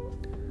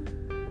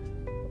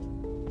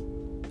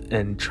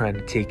and trying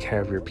to take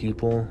care of your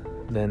people,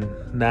 then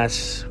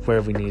that's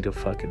where we need to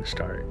fucking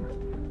start.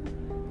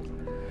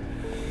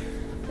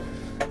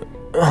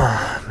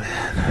 Oh,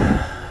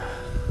 man.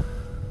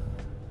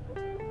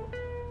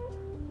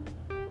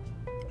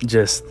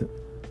 Just,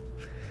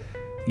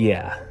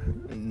 yeah,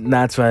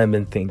 that's what I've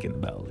been thinking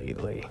about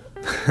lately.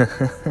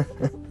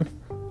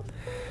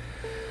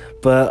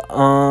 But,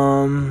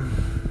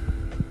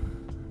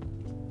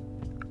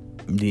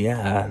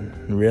 yeah,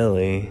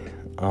 really,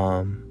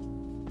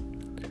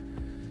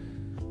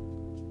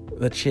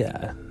 but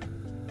yeah,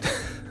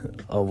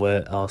 oh,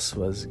 what else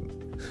was,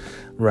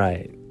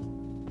 right,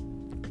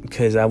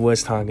 because I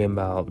was talking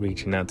about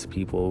reaching out to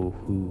people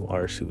who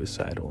are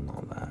suicidal and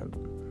all that.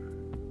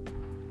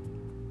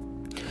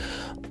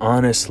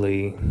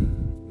 honestly,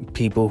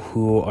 people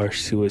who are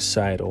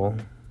suicidal,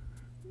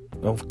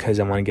 because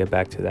I want to get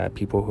back to that,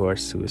 people who are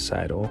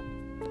suicidal,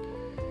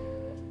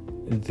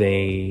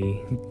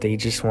 they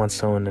just want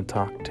someone to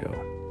talk to.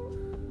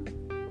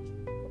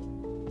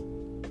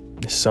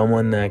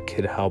 Someone that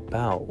could help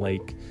out.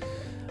 Like,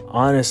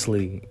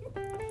 honestly,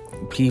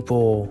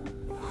 people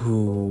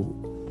who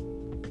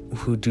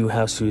do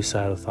have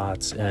suicidal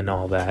thoughts and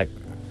all that,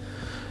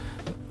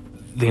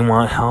 they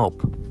want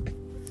help.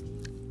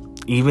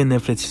 Even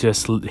if it's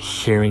just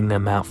hearing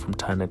them out from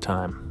time to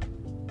time.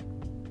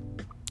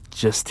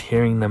 Just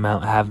hearing them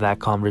out, have that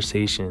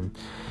conversation,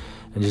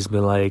 and just be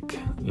like,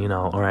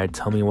 all right,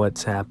 tell me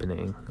what's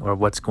happening or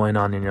what's going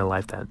on in your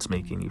life that's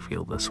making you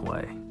feel this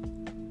way.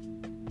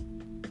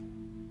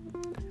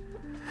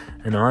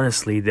 And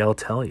honestly, they'll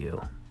tell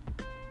you.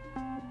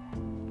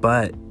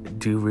 But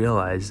do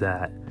realize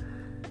that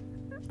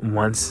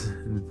once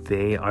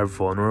they are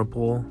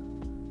vulnerable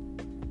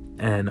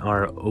and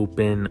are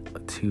open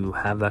to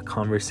have that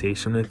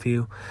conversation with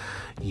you,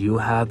 you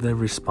have the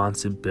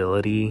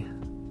responsibility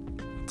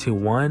to,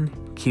 one,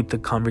 keep the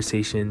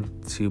conversation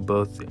to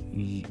both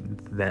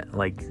that,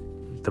 like,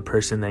 the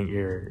person that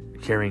you're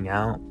hearing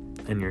out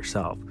and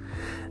yourself.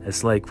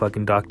 It's like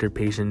fucking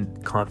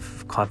doctor-patient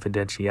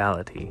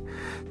confidentiality.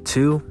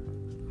 2,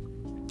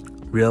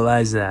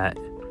 realize that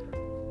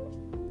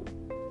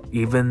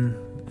even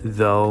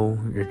though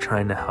you're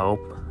trying to help,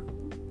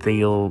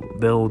 they'll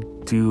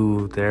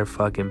do their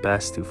fucking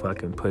best to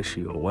fucking push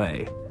you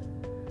away.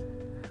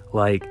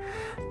 Like,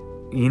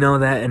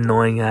 that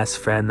annoying ass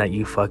friend that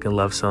you fucking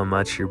love so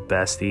much, your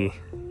bestie,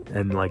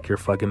 and like your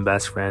fucking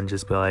best friend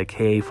just be like,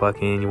 hey,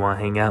 fucking, you want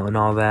to hang out and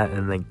all that,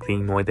 and like they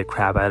annoy the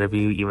crap out of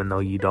you even though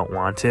you don't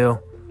want to.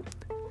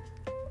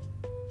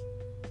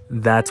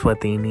 That's what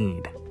they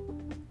need.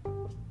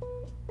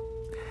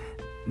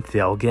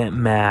 They'll get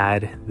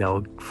mad,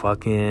 they'll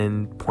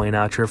fucking point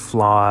out your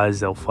flaws,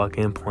 they'll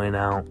fucking point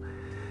out,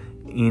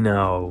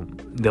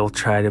 they'll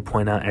try to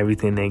point out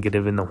everything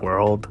negative in the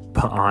world,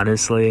 but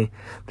honestly,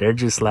 they're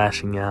just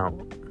lashing out.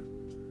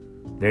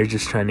 They're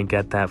just trying to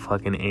get that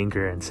fucking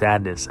anger and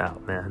sadness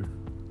out, man.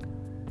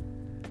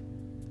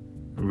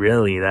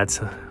 Really, that's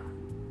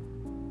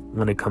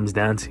when it comes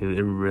down to it.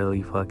 It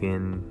really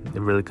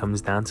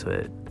comes down to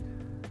it.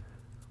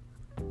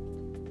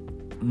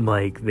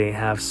 Like, they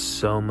have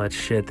so much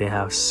shit, they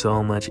have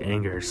so much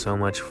anger, so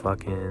much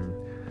fucking,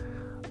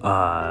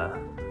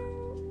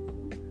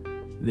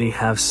 they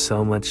have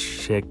so much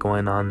shit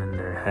going on in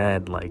their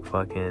head, like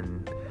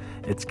fucking,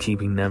 it's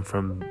keeping them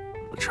from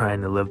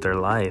trying to live their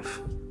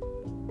life.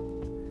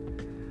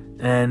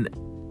 And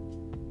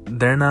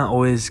they're not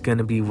always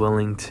gonna be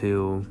willing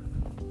to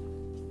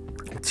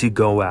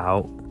go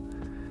out.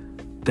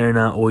 They're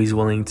not always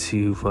willing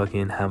to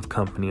fucking have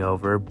company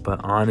over, but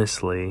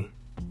honestly,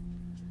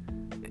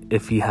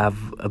 if you have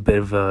a bit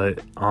of a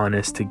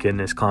honest to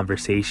goodness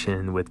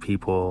conversation with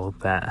people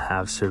that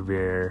have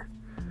severe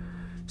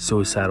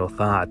suicidal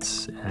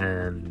thoughts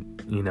and,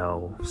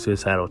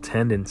 suicidal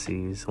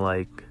tendencies,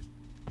 like,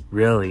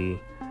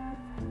 really,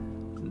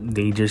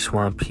 they just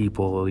want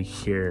people to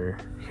hear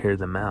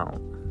them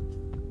out.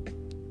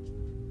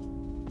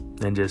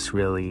 And just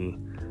really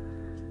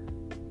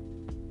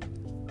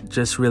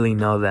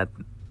know that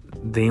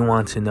they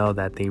want to know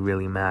that they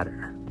really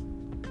matter.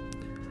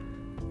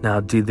 Now,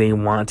 do they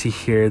want to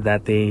hear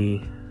that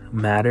they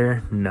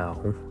matter?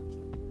 No.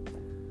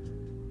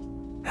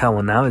 Hell,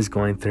 when I was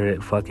going through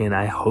it, fucking,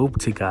 I hope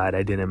to God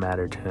I didn't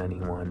matter to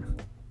anyone.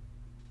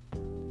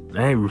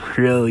 I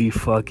really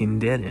fucking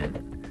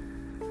didn't.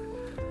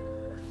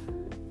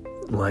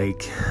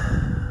 Like,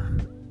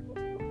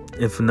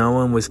 if no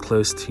one was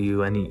close to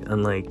you and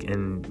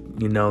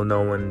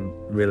no one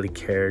really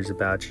cares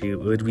about you,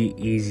 it would be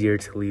easier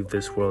to leave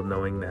this world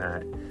knowing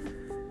that,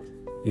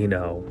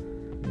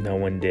 no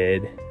one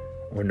did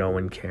or no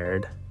one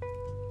cared.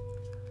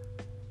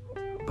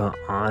 But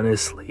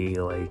honestly,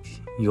 like,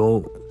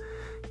 you'll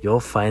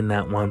find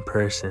that one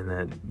person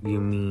that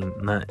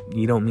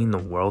you don't mean the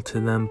world to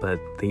them, but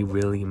they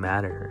really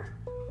matter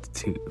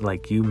to,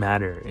 like, you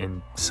matter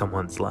in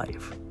someone's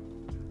life.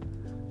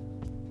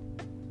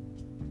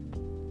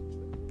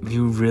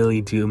 You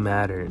really do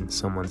matter in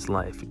someone's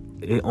life.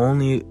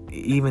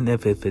 Even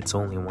if it's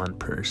only one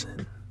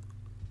person.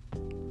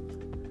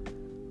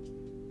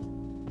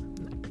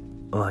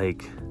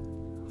 Like,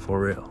 for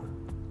real.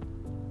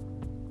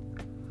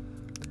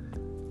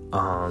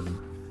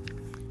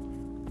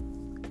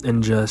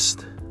 And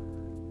just,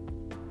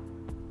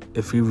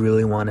 if you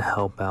really want to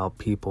help out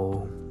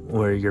people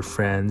or your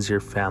friends, your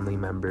family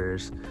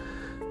members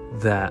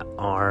that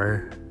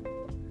are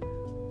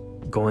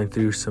going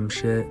through some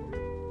shit,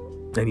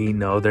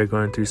 and they're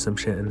going through some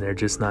shit and they're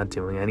just not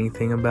doing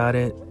anything about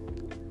it,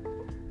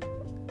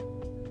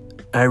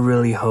 I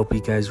really hope you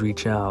guys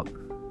reach out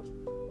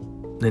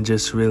and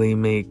just really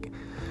make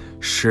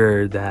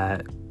sure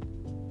that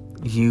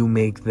you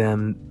make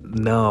them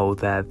know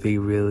that they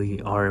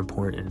really are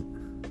important.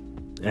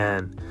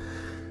 And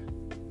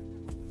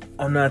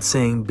I'm not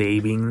saying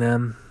babying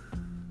them,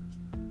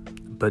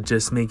 but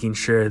just making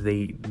sure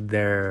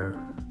they're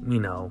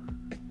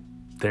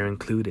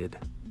included,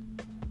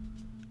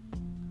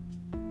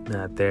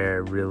 that they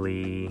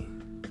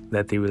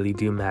really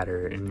do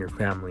matter in your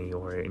family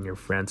or in your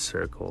friend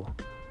circle.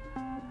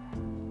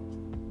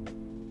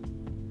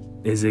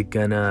 Is it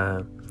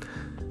gonna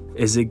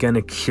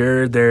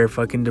cure their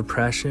fucking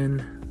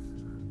depression?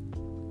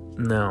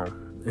 No,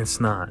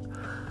 it's not.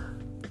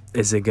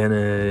 Is it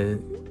gonna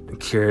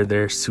cure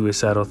their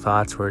suicidal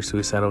thoughts or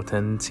suicidal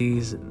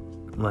tendencies?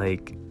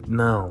 Like,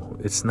 no,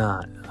 it's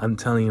not. I'm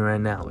telling you right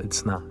now,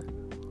 it's not.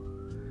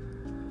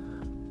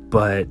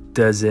 But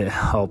does it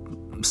help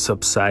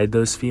subside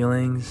those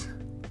feelings?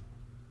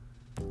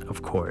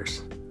 Of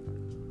course.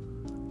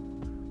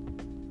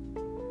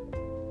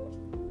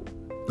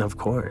 Of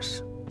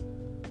course.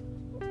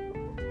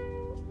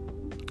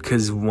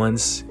 Because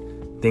once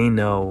they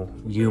know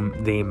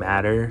they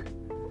matter,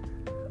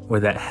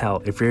 or that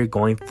hell, if you're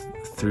going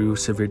through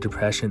severe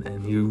depression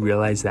and you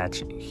realize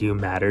that you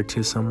matter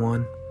to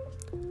someone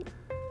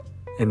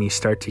and you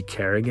start to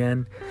care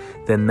again,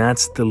 then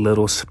that's the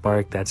little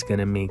spark that's going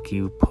to make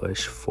you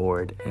push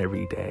forward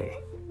every day.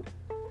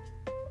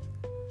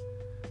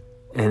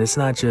 And it's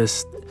not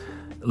just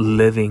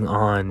living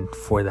on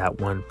for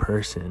that one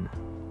person.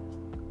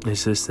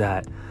 It's just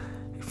that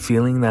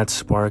feeling that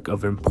spark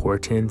of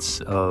importance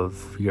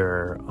of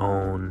your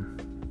own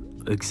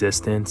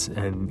existence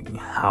and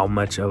how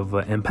much of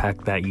an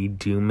impact that you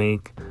do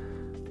make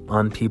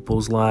on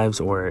people's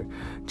lives, or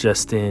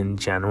just in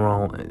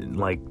general,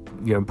 like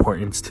your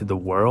importance to the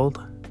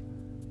world,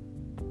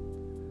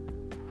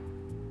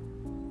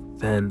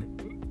 then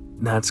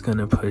that's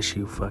gonna push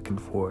you fucking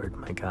forward,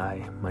 my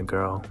guy, my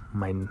girl,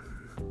 my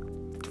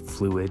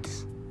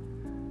fluids.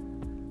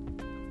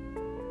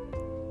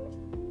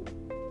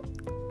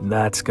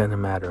 That's gonna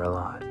matter a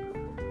lot.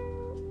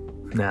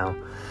 Now,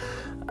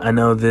 I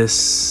know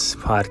this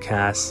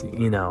podcast,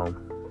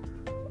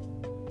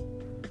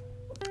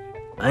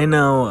 I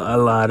know a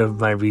lot of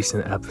my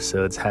recent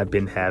episodes have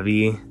been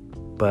heavy,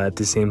 but at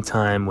the same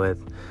time,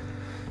 with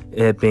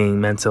it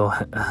being Mental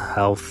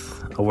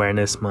Health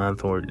Awareness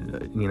Month, or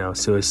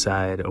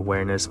Suicide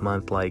Awareness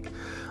Month, like,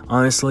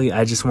 honestly,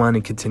 I just want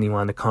to continue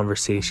on the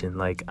conversation.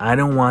 Like, I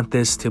don't want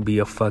this to be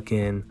a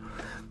fucking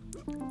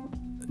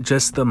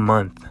just the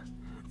month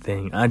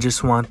thing. I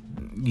just want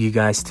you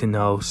guys to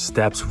know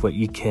steps, what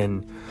you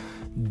can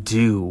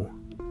do,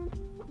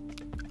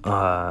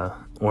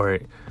 or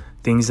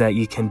things that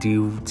you can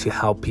do to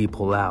help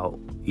people out,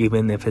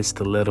 even if it's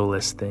the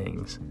littlest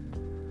things.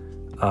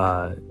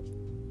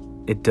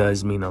 It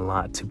does mean a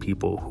lot to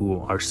people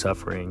who are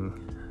suffering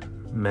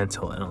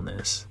mental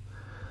illness.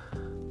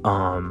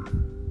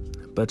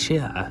 But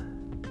yeah,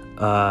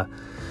 I'm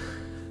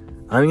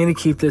gonna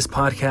keep this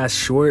podcast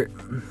short,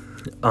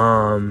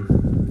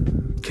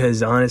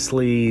 because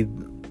honestly,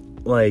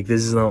 like,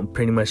 this is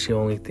pretty much the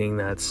only thing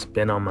that's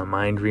been on my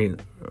mind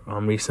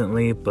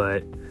recently.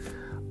 But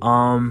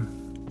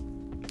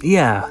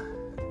yeah,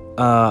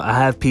 I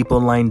have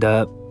people lined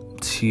up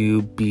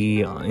to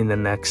be in the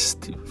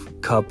next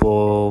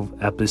couple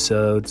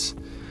episodes,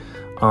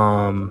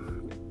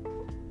 and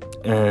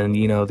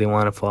they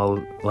want to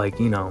follow, like,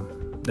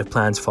 the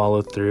plans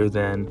follow through,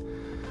 then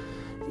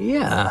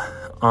yeah,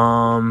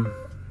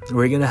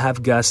 we're gonna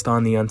have guests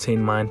on the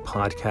Untamed Mind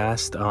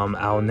podcast.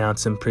 I'll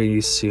announce them pretty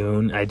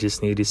soon. I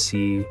just need to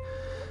see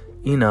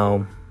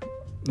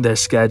their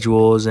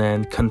schedules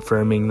and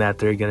confirming that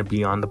they're gonna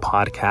be on the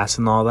podcast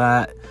and all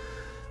that.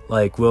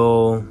 Like,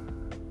 we'll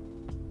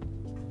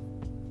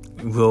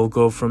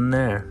go from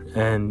there.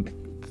 And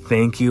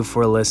thank you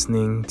for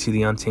listening to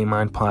the Untamed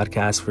Mind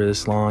podcast for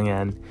this long.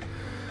 And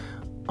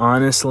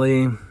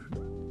honestly,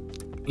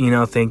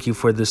 thank you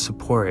for the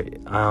support.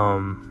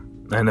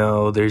 I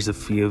know there's a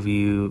few of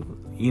you,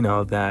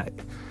 that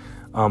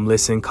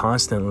listen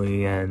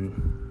constantly, and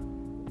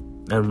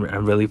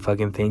I'm really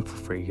fucking thankful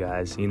for you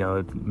guys.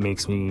 It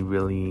makes me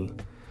really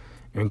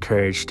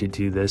encouraged to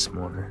do this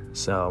more.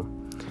 So,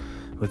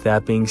 with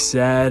that being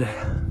said,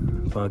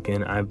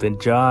 I've been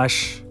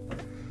Josh.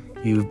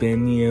 You've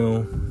been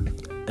you,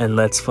 and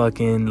let's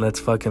fucking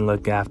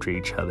look after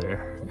each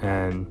other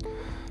and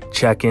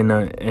check in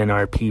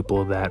our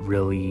people that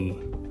really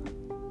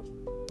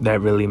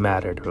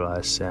matter to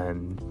us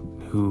and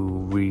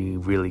who we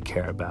really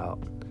care about.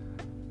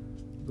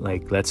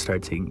 Like, let's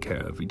start taking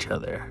care of each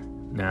other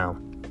now.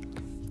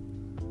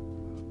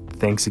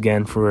 Thanks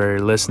again for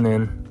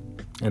listening,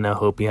 and I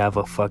hope you have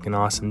a fucking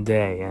awesome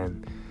day.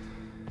 And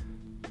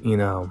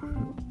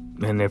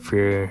and if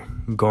you're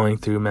going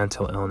through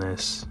mental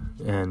illness,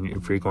 and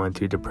if you're going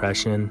through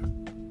depression,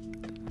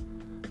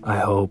 I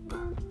hope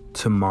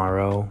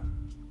tomorrow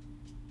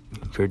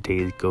your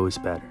day goes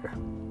better.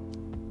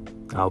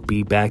 I'll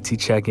be back to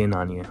check in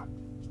on you.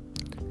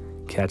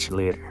 Catch you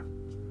later.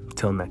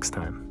 Till next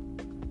time.